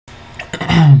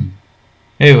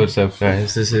Hey, what's up,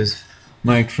 guys? This is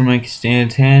Mike from Mike Stand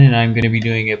 10, and I'm going to be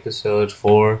doing episode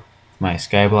 4 of my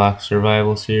SkyBlock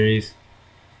survival series.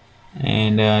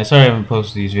 And sorry I haven't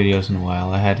posted these videos in a while.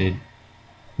 I had to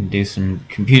do some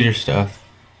computer stuff,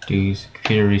 do some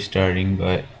computer restarting,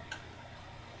 but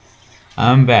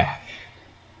I'm back.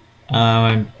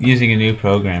 I'm using a new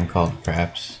program called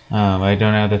fraps. I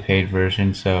don't have the paid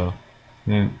version, so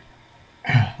I'm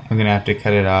gonna have to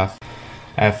cut it off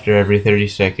after every 30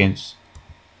 seconds.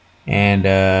 And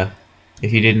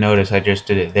if you didn't notice, I just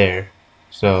did it there,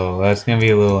 so that's gonna be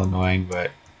a little annoying,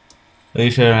 but at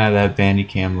least I don't have that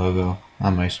bandicam logo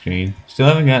on my screen. Still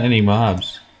haven't got any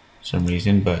mobs for some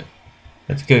reason, but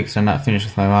that's good because I'm not finished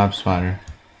with my mob spawner,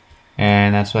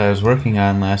 and that's what I was working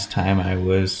on last time I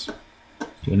was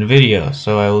doing a video,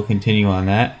 so I will continue on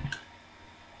that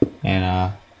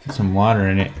and put some water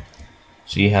in it,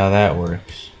 see how that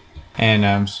works. And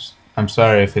I'm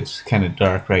sorry if it's kind of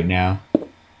dark right now,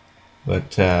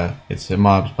 but it's a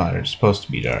mob spawner. It's supposed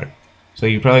to be dark, so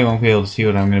you probably won't be able to see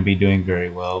what I'm going to be doing very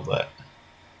well, but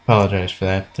apologize for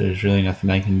that. There's really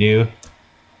nothing I can do.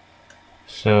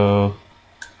 So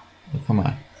come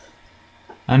on,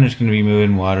 I'm just going to be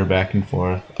moving water back and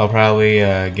forth. I'll probably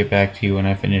get back to you when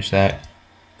I finish that,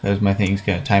 because my thing's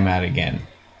going to time out again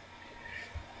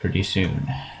pretty soon.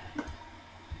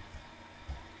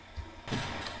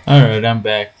 Alright, I'm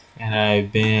back, and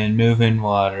I've been moving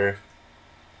water.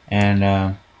 And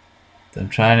I'm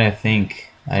trying to think.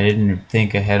 I didn't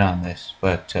think ahead on this,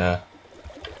 but I'm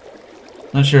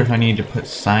not sure if I need to put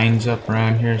signs up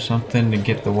around here or something to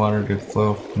get the water to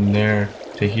flow from there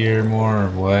to here more, or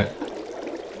what.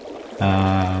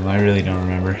 I really don't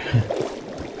remember.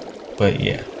 But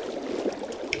yeah.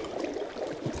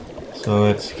 So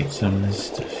let's get some of this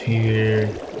stuff here.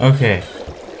 Okay.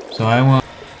 So I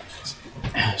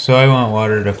want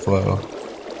water to flow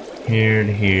here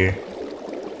to here.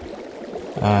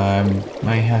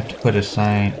 Might have to put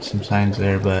some signs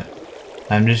there, but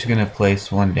I'm just gonna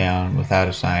place one down without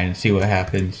a sign and see what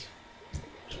happens.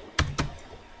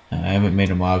 I haven't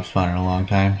made a mob spawner in a long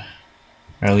time,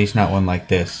 or at least not one like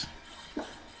this.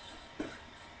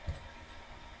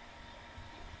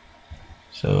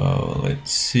 So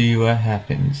let's see what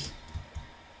happens.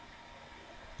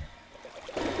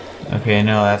 Okay,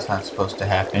 no, that's not supposed to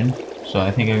happen, so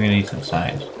I think I'm gonna need some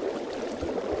signs.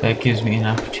 That gives me an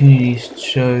opportunity to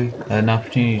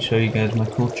show you guys my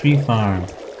cool tree farm.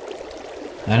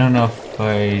 I don't know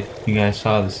if you guys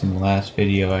saw this in the last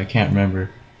video. I can't remember,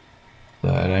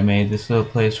 but I made this little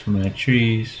place for my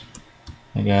trees.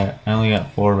 I only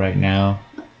got 4 right now.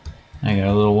 I got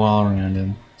a little wall around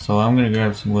them, so I'm gonna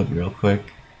grab some wood real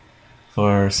quick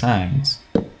for signs.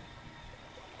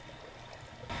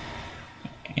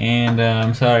 And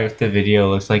I'm sorry if the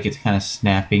video looks like it's kind of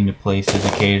snapping to places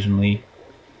occasionally.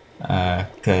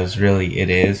 Because really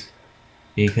it is,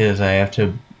 because I have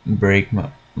to break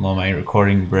my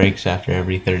recording breaks after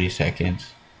every 30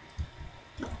 seconds.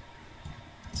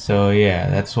 So yeah,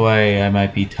 that's why I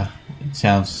might be it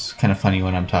sounds kind of funny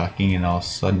when I'm talking and all of a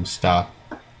sudden stop.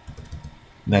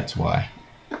 That's why.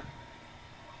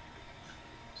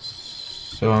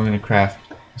 So I'm gonna craft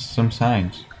some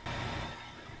signs.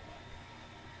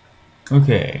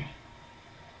 Okay.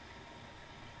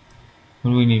 What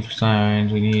do we need for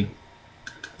signs? We need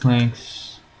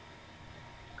planks,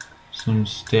 some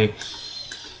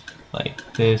sticks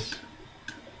like this.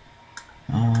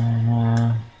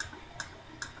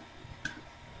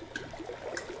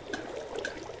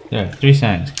 There, 3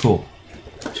 signs. Cool.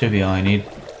 Should be all I need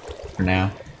for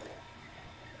now.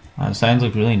 The signs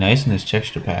look really nice in this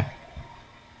texture pack.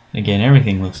 Again,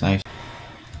 everything looks nice.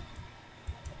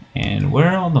 And where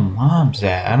are all the mobs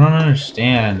at? I don't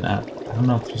understand. I don't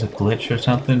know if there's a glitch or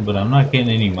something, but I'm not getting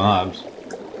any mobs.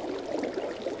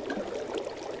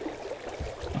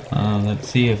 Let's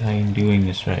see if I'm doing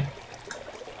this right.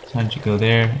 Sign should go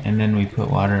there, and then we put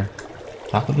water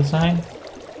top of the sign?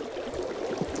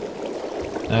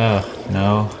 Ugh,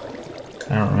 no.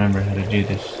 I don't remember how to do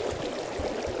this.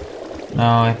 No,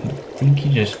 I think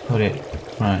you just put it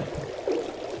front.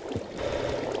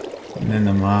 And then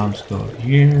the mobs go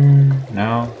here.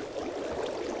 No.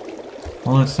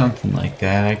 Well, it's something like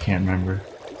that. I can't remember.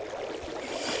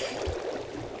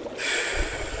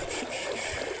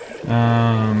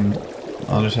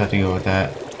 I'll just have to go with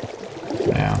that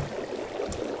for now.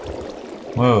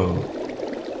 Whoa.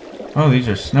 Oh, these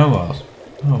are snowballs.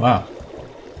 Oh, wow.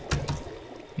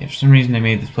 Yeah, for some reason I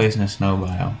made this place in a snow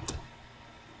biome.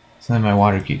 So then my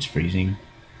water keeps freezing.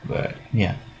 But,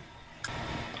 yeah.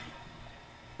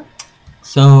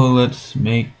 So, let's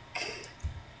make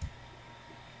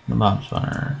the mob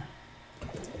spawner.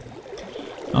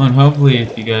 Oh, and hopefully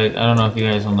if you guys, I don't know if you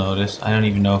guys will notice, I don't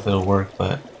even know if it'll work,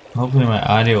 but hopefully my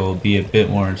audio will be a bit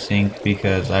more in sync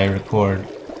because I record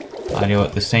audio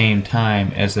at the same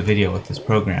time as the video with this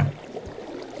program.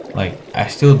 Like, I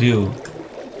still do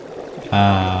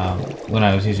when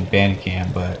I was using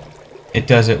bandicam, but it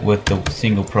does it with the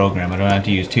single program. I don't have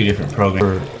to use two different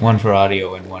programs, one for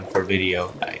audio and one for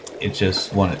video. It's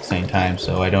just one at the same time,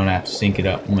 so I don't have to sync it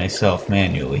up myself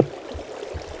manually.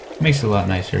 It makes it a lot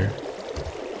nicer.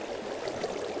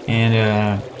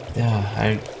 And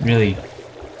I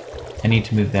need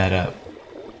to move that up.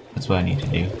 That's what I need to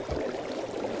do.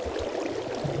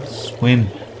 Swim.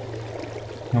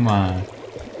 Come on.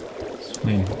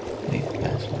 Swim. Leave the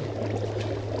fast one.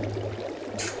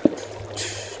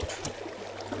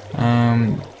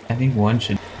 I think one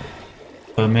should,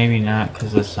 but maybe not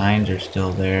because the signs are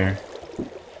still there.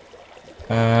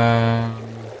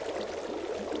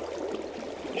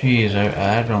 Geez,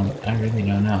 I really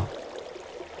don't know.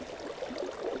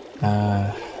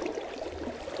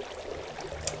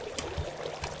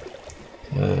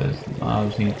 Because the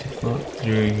mobs need to float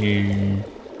through here,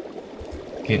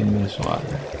 get in this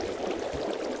water.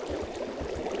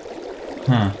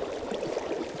 Huh.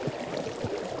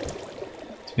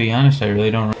 To be honest, I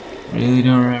really don't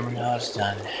remember how it's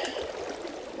done.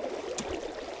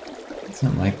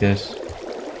 Something like this.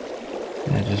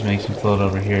 That just makes them float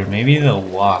over here. Maybe they'll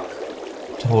walk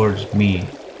towards me,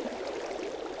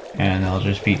 and they'll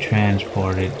just be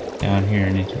transported down here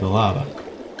and into the lava.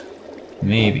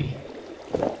 Maybe.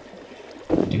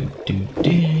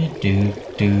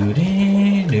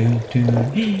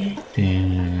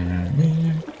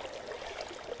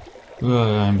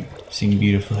 Oh, I'm singing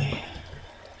beautifully.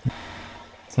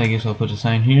 So I guess I'll put a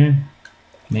sign here.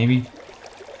 Maybe.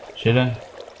 Should I?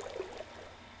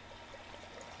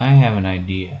 I have an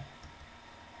idea.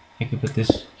 I could put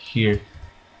this here.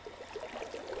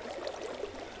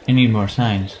 I need more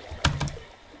signs,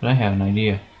 but I have an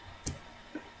idea.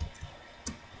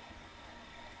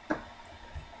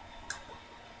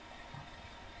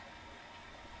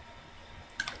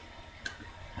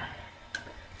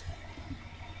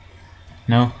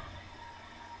 No?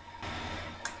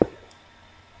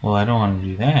 Well, I don't want to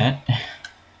do that.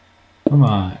 Come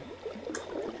on.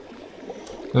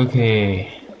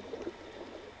 Okay.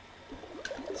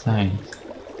 Signs.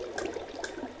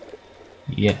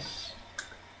 Yes.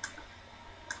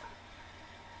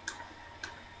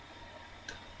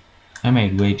 I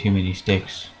made way too many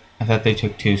sticks. I thought they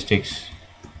took 2 sticks.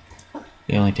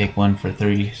 They only take 1 for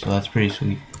 3, so that's pretty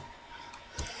sweet.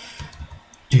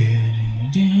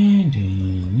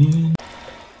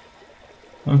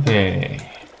 Okay.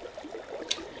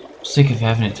 I'm sick of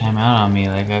having it time out on me.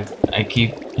 Like I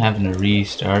keep having to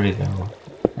restart it though.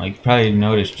 Like you probably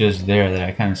noticed just there that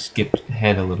I kind of skipped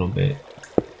ahead a little bit.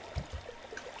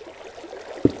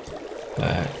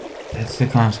 But that's the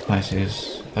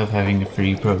consequences of having a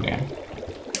free program.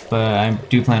 But I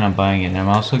do plan on buying it, and I'm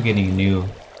also getting a new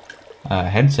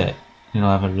headset. It'll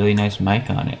have a really nice mic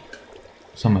on it,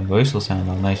 so my voice will sound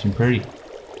all nice and pretty.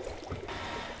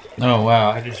 Oh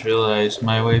wow, I just realized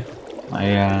my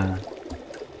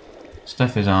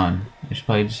stuff is on. I should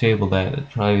probably disable that.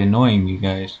 It's probably annoying you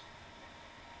guys.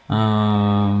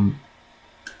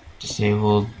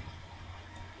 Disabled.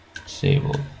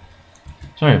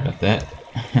 Sorry about that.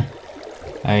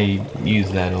 I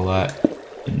use that a lot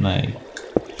in my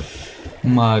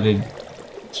modded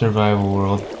survival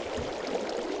world.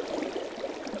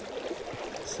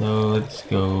 So let's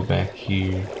go back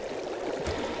here.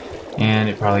 And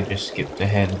it probably just skipped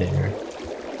ahead there.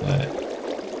 But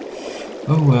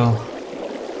oh well.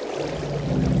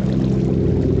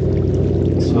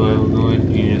 So I will go in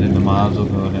here, then the mobs will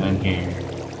go down here.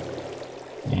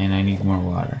 And I need more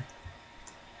water.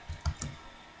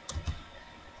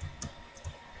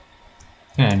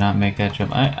 Can I not make that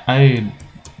jump? I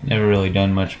never really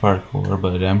done much parkour,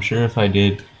 but I'm sure if I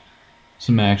did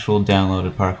some actual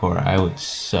downloaded parkour, I would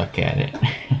suck at it.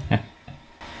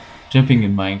 Jumping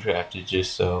in Minecraft is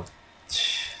just so...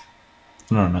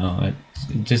 I don't know,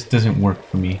 it just doesn't work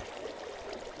for me.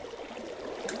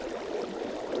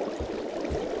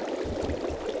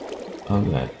 Oh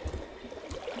god.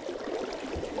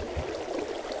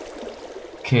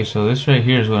 Okay, so this right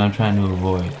here is what I'm trying to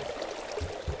avoid.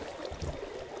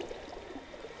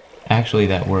 Actually,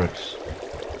 that works.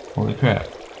 Holy crap.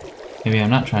 Maybe I'm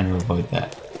not trying to avoid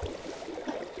that.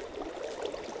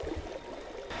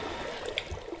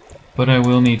 But I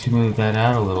will need to move that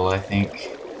out a little, I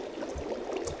think.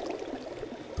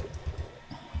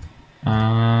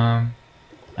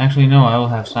 Actually, no, I will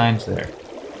have signs there.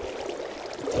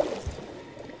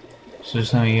 So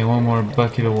just let me get one more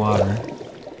bucket of water.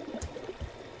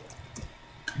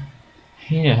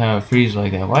 hate it how it freezes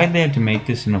like that. Why'd they have to make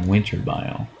this in a winter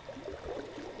biome?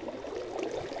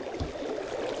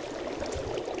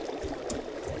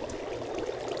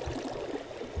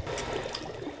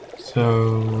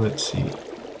 So let's see.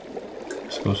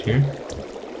 This goes here.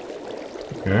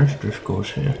 Yes, this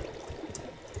goes here.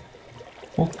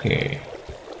 Okay.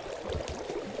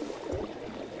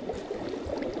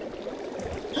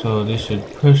 So this should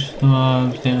push the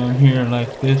mobs down here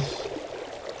like this.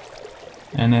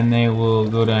 And then they will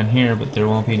go down here, but there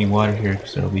won't be any water here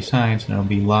because there will be signs and there will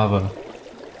be lava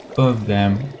above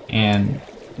them. And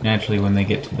naturally when they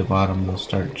get to the bottom they'll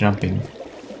start jumping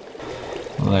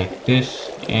like this.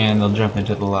 And they'll jump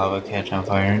into the lava, catch on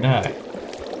fire, and die.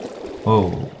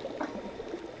 Whoa.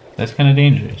 That's kind of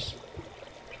dangerous.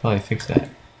 Should probably fix that.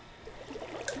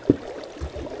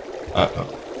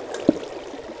 Uh-oh.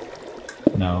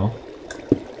 No.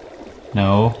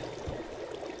 No.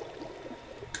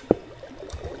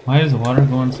 Why is the water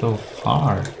going so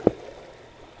far?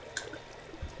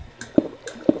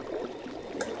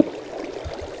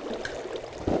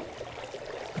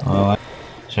 Oh,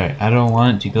 sorry, I don't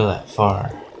want it to go that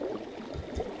far.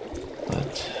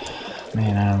 But,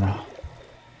 man, I don't know.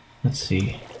 Let's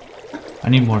see. I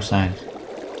need more signs.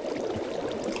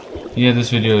 Yeah,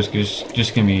 this video is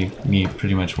just gonna be me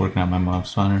pretty much working on my mob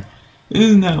spawner.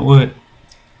 Isn't that what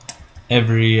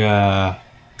every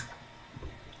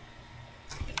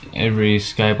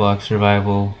SkyBlock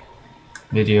survival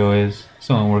video is?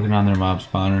 Someone working on their mob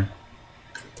spawner.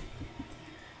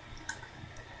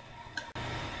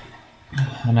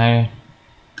 And I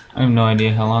have no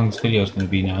idea how long this video is going to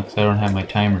be now because I don't have my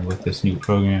timer with this new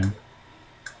program.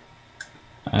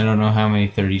 I don't know how many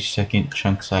 30-second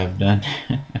chunks I've done.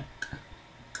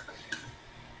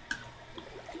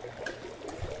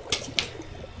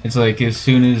 It's like as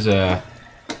soon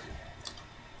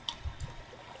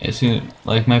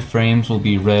like my frames will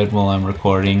be red while I'm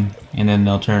recording, and then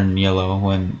they'll turn yellow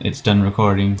when it's done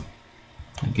recording.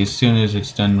 Like as soon as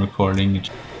it's done recording,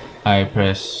 I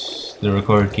press the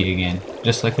record key again,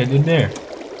 just like I did there.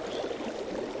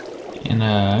 And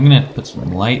I'm gonna put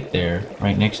some light there,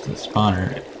 right next to the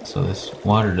spawner, so this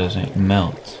water doesn't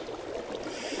melt.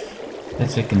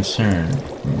 That's a concern,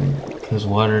 because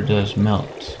water does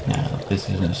melt. Now, if this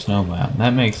isn't a snow biome,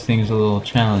 that makes things a little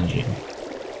challenging.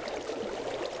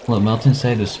 Will it melt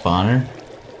inside the spawner?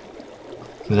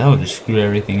 Because that would just screw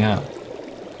everything up.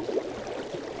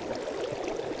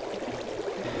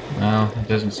 No, it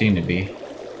doesn't seem to be.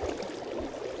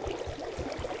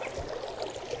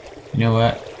 You know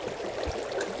what?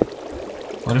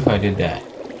 What if I did that?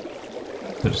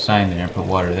 Put a sign there and put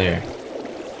water there.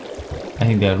 I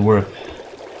think that would work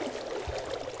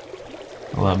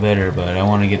a lot better, but I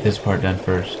want to get this part done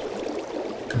first.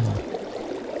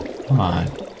 Come on.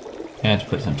 I have to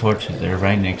put some torches there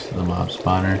right next to the mob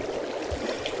spawner.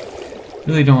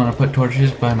 Really don't want to put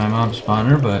torches by my mob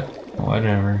spawner, but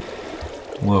whatever.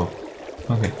 Whoa.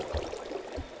 Okay.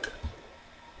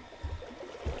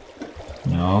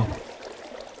 No.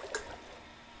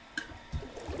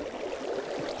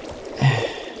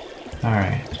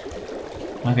 Alright.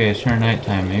 Okay, it's turn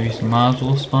nighttime. Maybe some mobs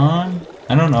will spawn?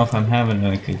 I don't know if I'm having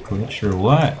like a glitch or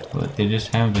what, but they just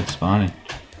haven't been spawning.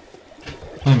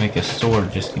 Probably make a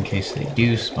sword just in case they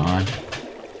do spawn.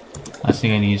 Last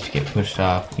thing I need is to get pushed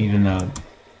off, even though...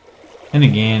 And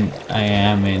again, I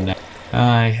am in...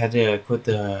 I had to quit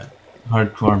the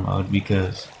hardcore mode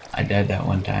because I died that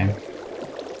one time.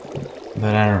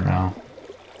 But I don't know.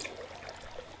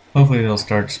 Hopefully they'll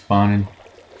start spawning.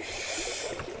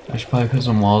 I should probably put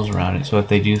some walls around it so if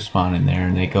they do spawn in there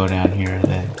and they go down here,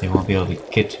 then they won't be able to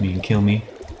get to me and kill me.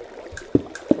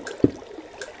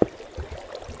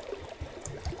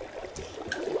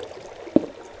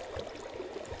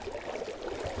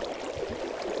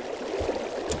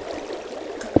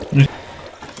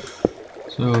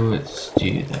 So let's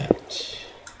do that.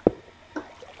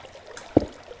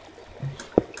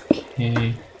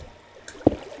 Okay.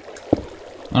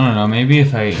 I don't know, maybe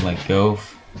if I like go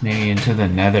maybe into the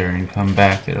nether and come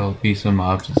back, there'll be some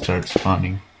mobs that start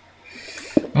spawning.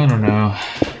 I don't know.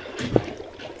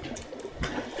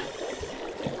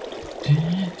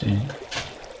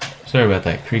 Sorry about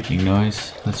that creaking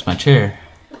noise. That's my chair.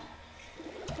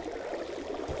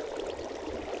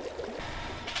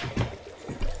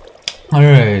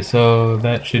 Alright, so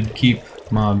that should keep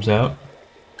mobs out.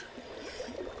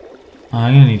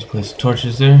 I'm gonna need to place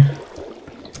torches there.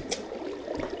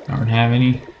 I don't have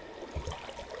any.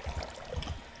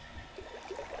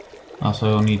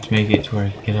 Also need to make it to where I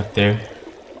can get up there.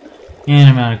 And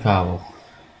I'm out of cobble.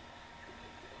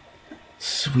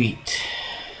 Sweet.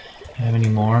 Do I have any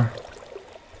more?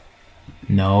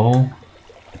 No.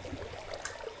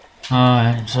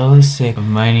 I'm so sick of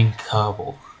mining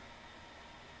cobble.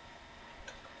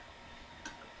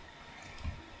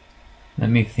 Let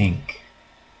me think.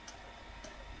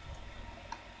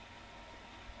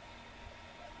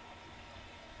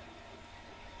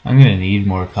 I'm gonna need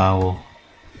more cobble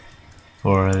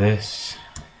for this.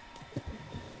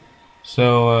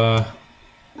 So,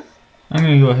 I'm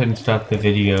gonna go ahead and stop the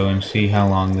video and see how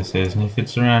long this is. And if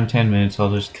it's around 10 minutes,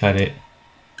 I'll just cut it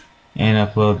and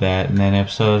upload that. And then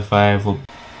episode 5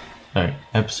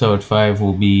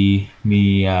 will be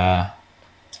me,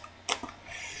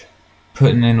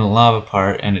 putting in the lava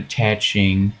part and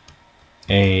attaching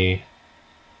a,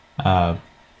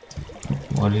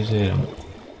 what is it?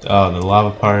 Oh, the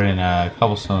lava part and a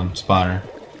cobblestone spawner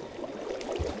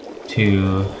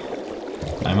to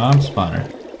my mom's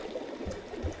spawner.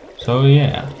 So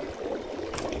yeah,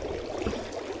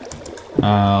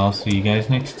 I'll see you guys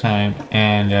next time.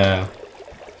 And if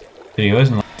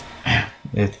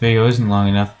the video isn't long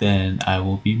enough, then I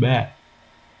will be back.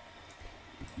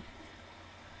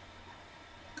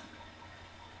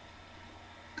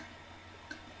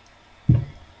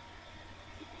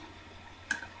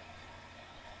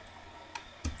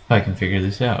 If I can figure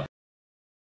this out.